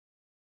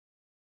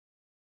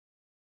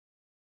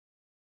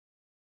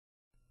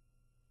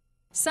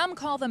Some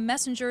call them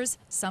messengers,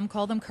 some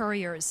call them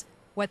couriers.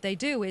 What they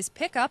do is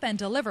pick up and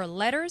deliver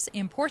letters,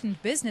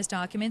 important business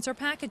documents, or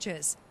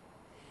packages.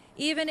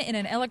 Even in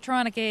an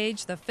electronic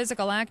age, the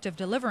physical act of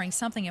delivering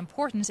something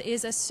important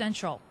is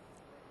essential.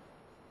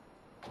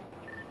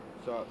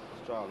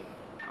 Charlie.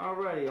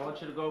 Alrighty, I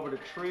want you to go over to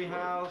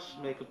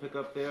Treehouse, make a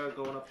pickup there,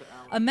 going up to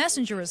Allen. A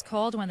messenger is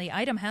called when the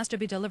item has to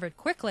be delivered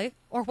quickly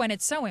or when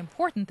it's so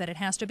important that it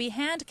has to be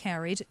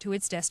hand-carried to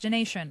its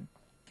destination.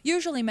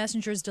 Usually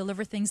messengers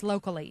deliver things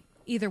locally,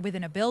 either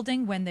within a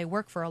building when they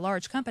work for a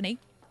large company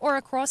or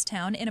across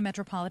town in a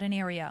metropolitan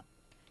area.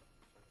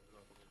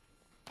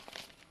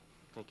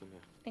 Thank you,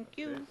 ma'am. Thank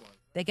you.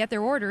 They get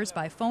their orders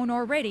by phone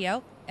or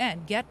radio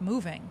and get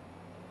moving.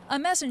 A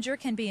messenger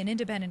can be an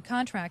independent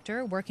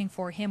contractor working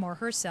for him or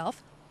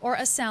herself, or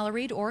a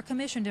salaried or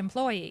commissioned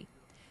employee.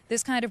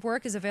 This kind of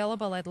work is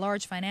available at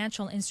large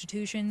financial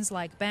institutions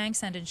like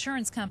banks and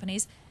insurance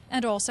companies,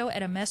 and also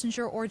at a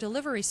messenger or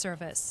delivery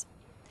service.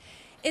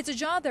 It's a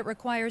job that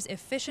requires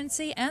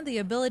efficiency and the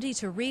ability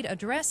to read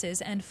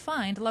addresses and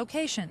find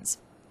locations.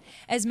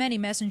 As many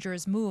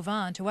messengers move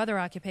on to other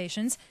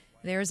occupations,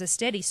 there's a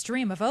steady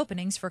stream of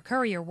openings for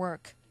courier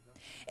work.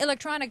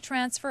 Electronic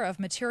transfer of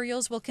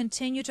materials will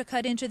continue to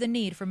cut into the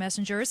need for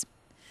messengers.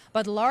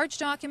 But large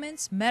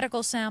documents,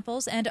 medical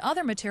samples, and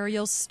other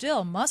materials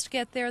still must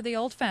get there the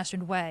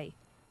old-fashioned way.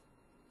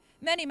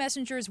 Many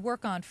messengers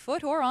work on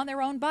foot or on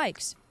their own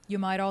bikes. You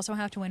might also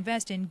have to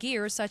invest in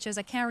gear such as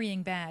a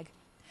carrying bag.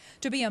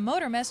 To be a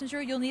motor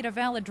messenger, you'll need a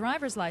valid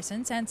driver's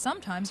license and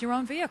sometimes your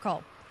own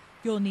vehicle.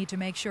 You'll need to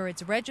make sure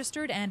it's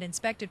registered and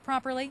inspected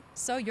properly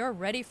so you're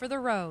ready for the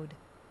road.